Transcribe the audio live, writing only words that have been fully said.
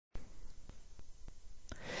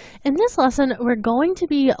In this lesson, we're going to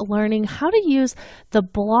be learning how to use the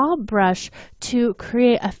blob brush to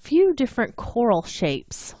create a few different coral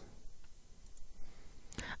shapes.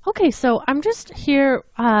 Okay, so I'm just here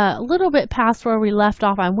a little bit past where we left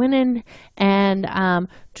off. I went in and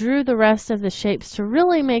drew the rest of the shapes to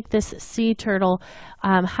really make this sea turtle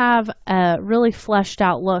have a really fleshed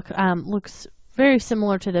out look. Looks very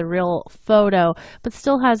similar to the real photo, but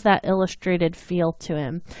still has that illustrated feel to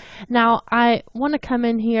him. Now I want to come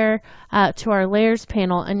in here to our layers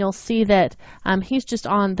panel, and you'll see that he's just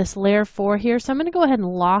on this layer 4 here. So I'm going to go ahead and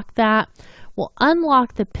lock that. We'll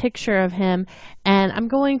unlock the picture of him, and I'm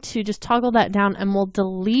going to just toggle that down, and we'll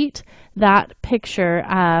delete that picture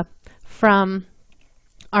from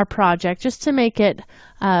our project just to make it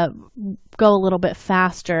go a little bit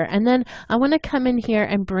faster. And then I want to come in here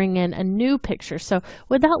and bring in a new picture. So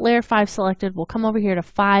with that layer 5 selected, we'll come over here to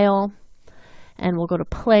File, and we'll go to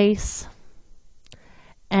Place,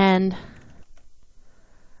 and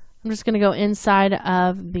I'm just going to go inside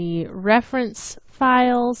of the reference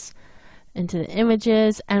files into the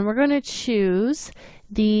images, and we're going to choose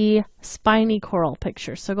the spiny coral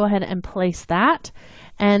picture. So go ahead and place that.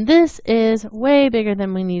 And this is way bigger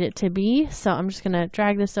than we need it to be. So I'm just going to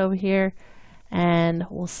drag this over here, and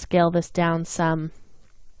we'll scale this down some.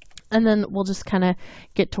 And then we'll just kind of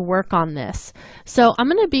get to work on this. So I'm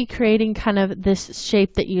going to be creating kind of this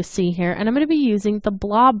shape that you see here, and I'm going to be using the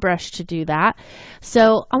blob brush to do that.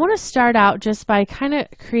 So I want to start out just by kind of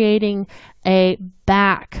creating a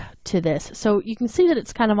back to this. So you can see that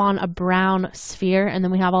it's kind of on a brown sphere, and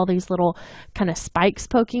then we have all these little kind of spikes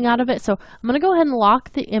poking out of it. So I'm going to go ahead and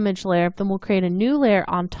lock the image layer, then we'll create a new layer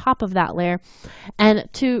on top of that layer. And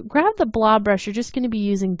to grab the blob brush, you're just going to be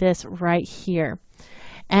using this right here.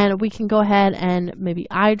 And we can go ahead and maybe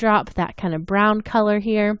eyedrop that kind of brown color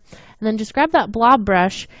here, and then just grab that blob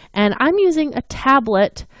brush. And I'm using a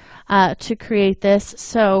tablet to create this.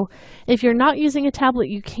 So if you're not using a tablet,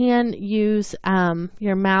 you can use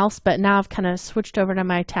your mouse, but now I've kind of switched over to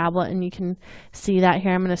my tablet, and you can see that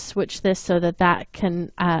here. I'm going to switch this so that that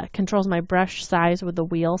can controls my brush size with the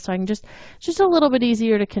wheel. So I can just a little bit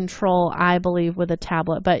easier to control, I believe, with a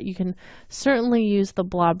tablet, but you can certainly use the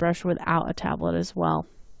blob brush without a tablet as well.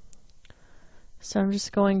 So I'm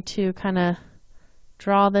just going to kind of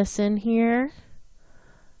draw this in here.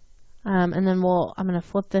 And then I'm going to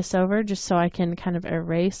flip this over just so I can kind of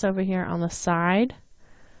erase over here on the side.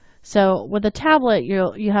 So with a tablet,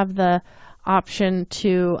 you have the option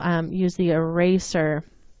to use the eraser,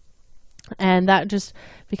 and that just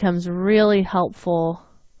becomes really helpful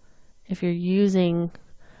if you're using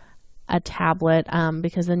a tablet,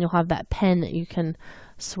 because then you'll have that pen that you can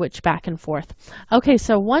switch back and forth. Okay,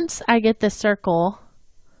 so once I get this circle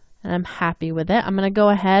and I'm happy with it, I'm going to go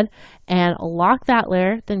ahead and lock that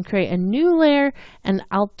layer, then create a new layer, and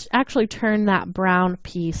I'll actually turn that brown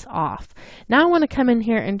piece off. Now I want to come in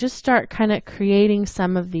here and just start kind of creating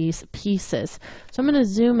some of these pieces. So I'm going to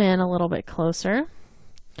zoom in a little bit closer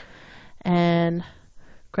and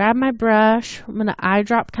grab my brush. I'm going to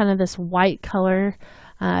eyedrop kind of this white color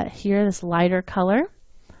here, this lighter color,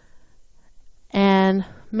 and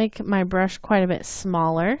make my brush quite a bit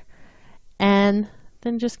smaller, and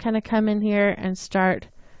then just kind of come in here and start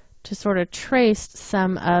to sort of trace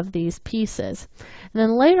some of these pieces. And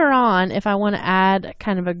then later on, if I want to add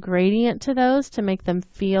kind of a gradient to those to make them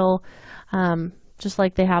feel just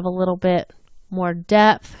like they have a little bit more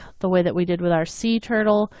depth, the way that we did with our sea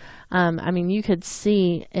turtle, I mean, you could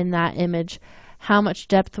see in that image how much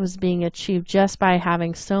depth was being achieved just by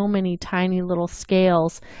having so many tiny little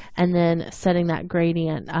scales and then setting that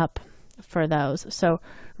gradient up for those. So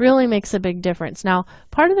really makes a big difference. Now,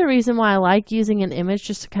 part of the reason why I like using an image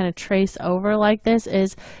just to kind of trace over like this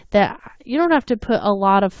is that you don't have to put a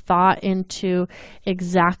lot of thought into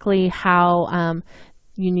exactly how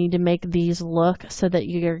you need to make these look so that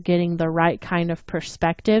you're getting the right kind of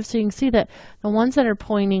perspective. So you can see that the ones that are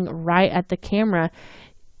pointing right at the camera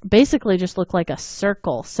basically just look like a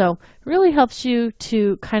circle. So it really helps you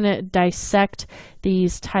to kind of dissect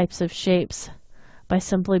these types of shapes by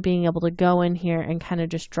simply being able to go in here and kind of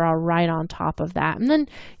just draw right on top of that. And then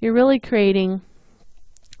you're really creating,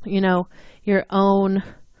 you know, your own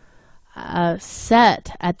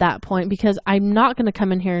set at that point, because I'm not going to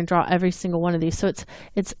come in here and draw every single one of these. So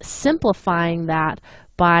it's simplifying that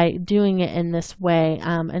by doing it in this way,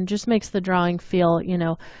 and just makes the drawing feel, you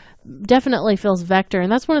know, definitely feels vector. And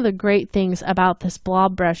that's one of the great things about this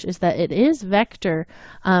blob brush, is that it is vector,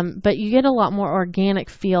 but you get a lot more organic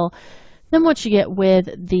feel than what you get with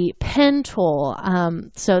the pen tool.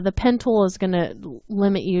 So the pen tool is going to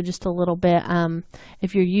limit you just a little bit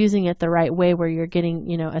if you're using it the right way, where you're getting,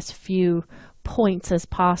 you know, as few points as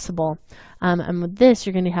possible. And with this,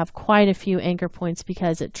 you're going to have quite a few anchor points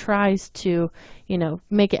because it tries to, you know,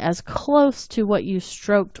 make it as close to what you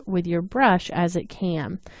stroked with your brush as it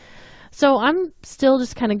can. So I'm still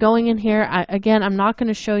just kind of going in here. Again, I'm not going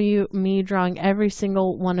to show you me drawing every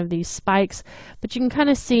single one of these spikes, but you can kind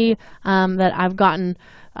of see that I've gotten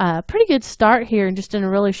a pretty good start here just in a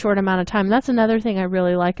really short amount of time. That's another thing I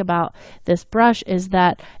really like about this brush, is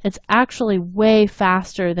that it's actually way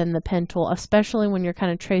faster than the pen tool, especially when you're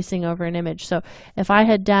kind of tracing over an image. So if I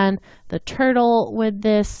had done the turtle with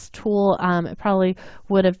this tool, it probably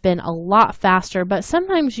would have been a lot faster, but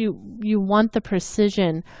sometimes you want the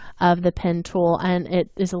precision of the pen tool, and it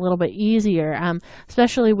is a little bit easier,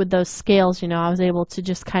 especially with those scales. You know, I was able to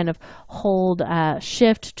just kind of hold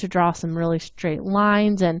shift to draw some really straight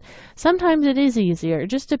lines, and sometimes it is easier. It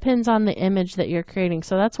just depends on the image that you're creating.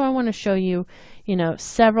 So that's why I want to show you, you know,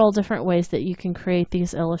 several different ways that you can create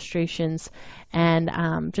these illustrations, and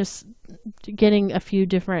just getting a few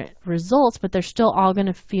different results, but they're still all going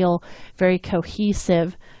to feel very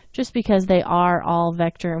cohesive just because they are all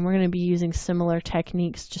vector, and we're going to be using similar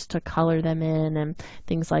techniques just to color them in and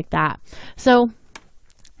things like that. So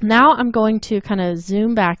now I'm going to kind of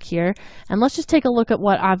zoom back here, and let's just take a look at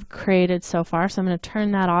what I've created so far. So I'm going to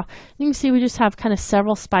turn that off. You can see we just have kind of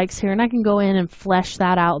several spikes here, and I can go in and flesh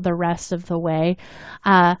that out the rest of the way.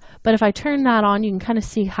 But if I turn that on, you can kind of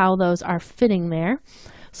see how those are fitting there.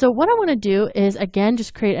 So what I want to do is, again,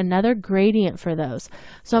 just create another gradient for those.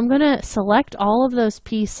 So I'm going to select all of those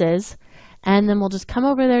pieces, and then we'll just come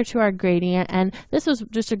over there to our gradient. And this was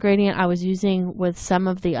just a gradient I was using with some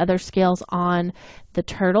of the other scales on the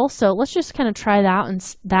turtle. So let's just kind of try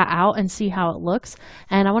that out and see how it looks.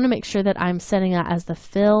 And I want to make sure that I'm setting that as the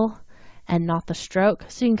fill and not the stroke,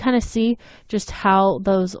 so you can kind of see just how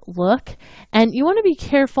those look. And you want to be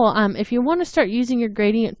careful, if you want to start using your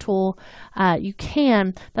gradient tool, you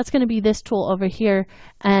can. That's going to be this tool over here,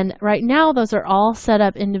 and right now those are all set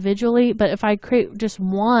up individually, but if I create just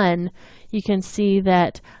one, you can see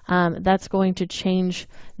that that's going to change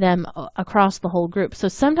them across the whole group. So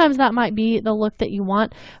sometimes that might be the look that you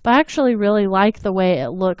want, but I actually really like the way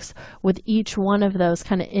it looks with each one of those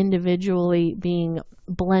kind of individually being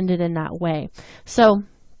blended in that way. So,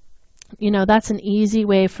 you know, that's an easy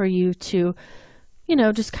way for you to, you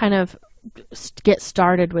know, just kind of get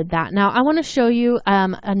started with that. Now I want to show you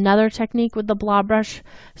another technique with the blob brush.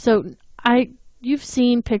 So you've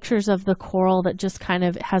seen pictures of the coral that just kind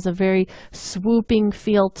of has a very swooping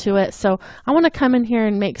feel to it. So I want to come in here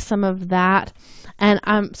and make some of that. And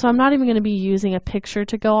so I'm not even going to be using a picture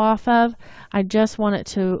to go off of. I just want it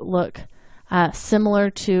to look similar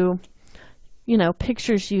to, you know,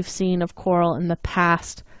 pictures you've seen of coral in the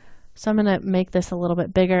past. So I'm going to make this a little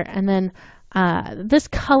bit bigger. And then this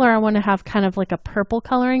color I want to have kind of like a purple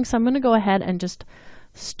coloring. So I'm going to go ahead and just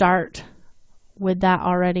start with that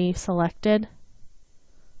already selected.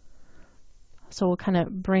 So we'll kind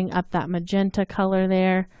of bring up that magenta color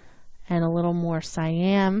there and a little more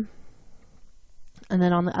cyan. And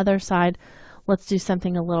then on the other side, let's do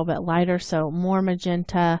something a little bit lighter. So more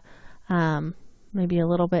magenta, maybe a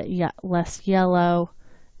little bit less yellow.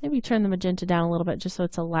 Maybe turn the magenta down a little bit just so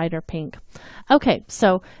it's a lighter pink. Okay,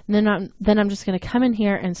 so then I'm just going to come in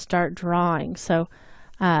here and start drawing. So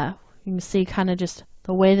you can see kind of just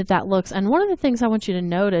the way that looks. And one of the things I want you to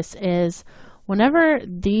notice is whenever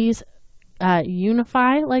these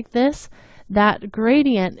unify like this, that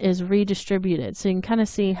gradient is redistributed. So you can kind of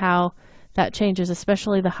see how that changes,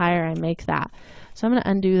 especially the higher I make that. So I'm going to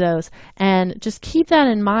undo those, and just keep that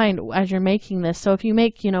in mind as you're making this. So if you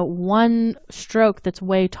make, you know, one stroke that's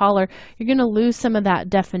way taller, you're going to lose some of that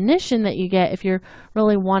definition that you get if you're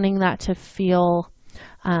really wanting that to feel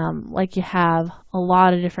like you have a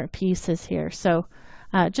lot of different pieces here. So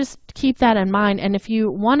just keep that in mind. And if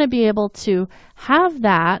you want to be able to have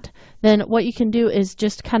that, then what you can do is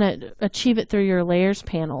just kind of achieve it through your layers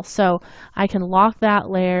panel. So I can lock that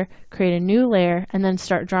layer, create a new layer, and then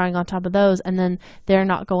start drawing on top of those, and then they're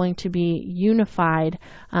not going to be unified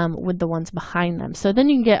with the ones behind them. So then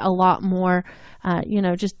you can get a lot more, you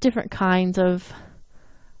know, just different kinds of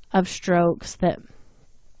strokes that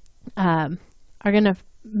are going to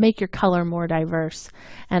make your color more diverse.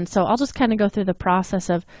 And so I'll just kind of go through the process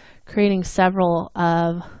of creating several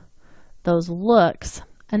of those looks,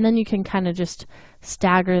 and then you can kind of just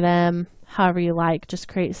stagger them however you like. Just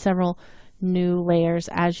create several new layers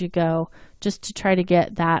as you go, just to try to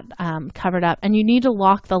get that covered up. And you need to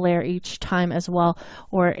lock the layer each time as well,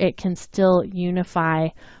 or it can still unify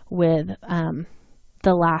with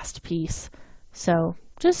the last piece. So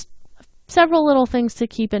just several little things to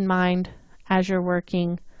keep in mind as you're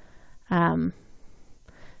working.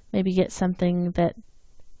 maybe get something that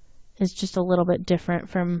is just a little bit different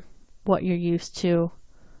from what you're used to.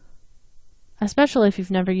 Especially if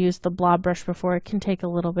you've never used the blob brush before, it can take a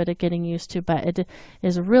little bit of getting used to, but it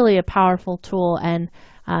is really a powerful tool and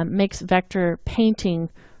makes vector painting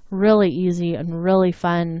really easy and really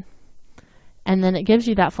fun. And then it gives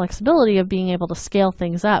you that flexibility of being able to scale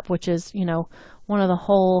things up, which is, you know, one of the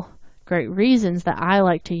whole great reasons that I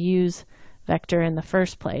like to use vector in the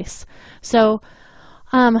first place. So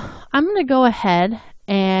I'm going to go ahead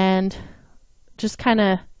and just kind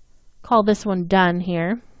of call this one done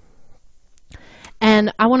here.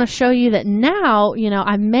 And I want to show you that now, you know,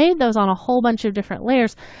 I've made those on a whole bunch of different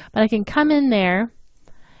layers, but I can come in there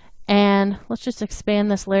and let's just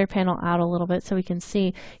expand this layer panel out a little bit so we can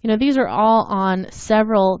see, you know, these are all on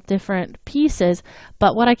several different pieces,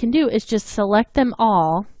 but what I can do is just select them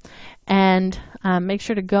all and make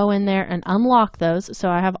sure to go in there and unlock those so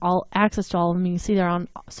I have all access to all of them. You can see they're on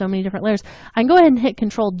so many different layers. I can go ahead and hit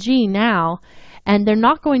Control G now, and they're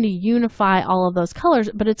not going to unify all of those colors,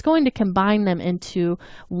 but it's going to combine them into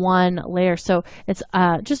one layer. So it's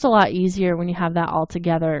just a lot easier when you have that all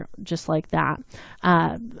together just like that.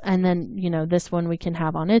 And then, you know, this one we can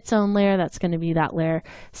have on its own layer. That's going to be that layer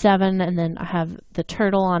 7. And then I have the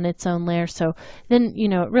turtle on its own layer. So then, you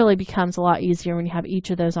know, it really becomes a lot easier when you have each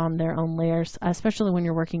of those on their own layers, especially when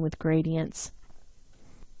you're working with gradients.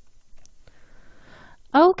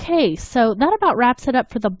 Okay, so that about wraps it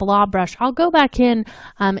up for the blob brush. I'll go back in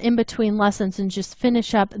between lessons and just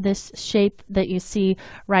finish up this shape that you see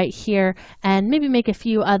right here and maybe make a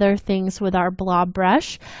few other things with our blob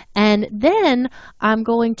brush. And then I'm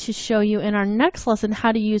going to show you in our next lesson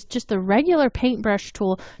how to use just the regular paintbrush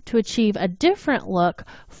tool to achieve a different look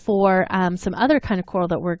for some other kind of coral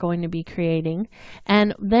that we're going to be creating.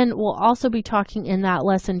 And then we'll also be talking in that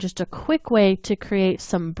lesson just a quick way to create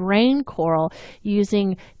some brain coral using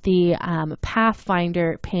the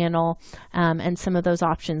Pathfinder panel and some of those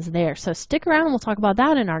options there. So stick around and we'll talk about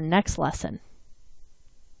that in our next lesson.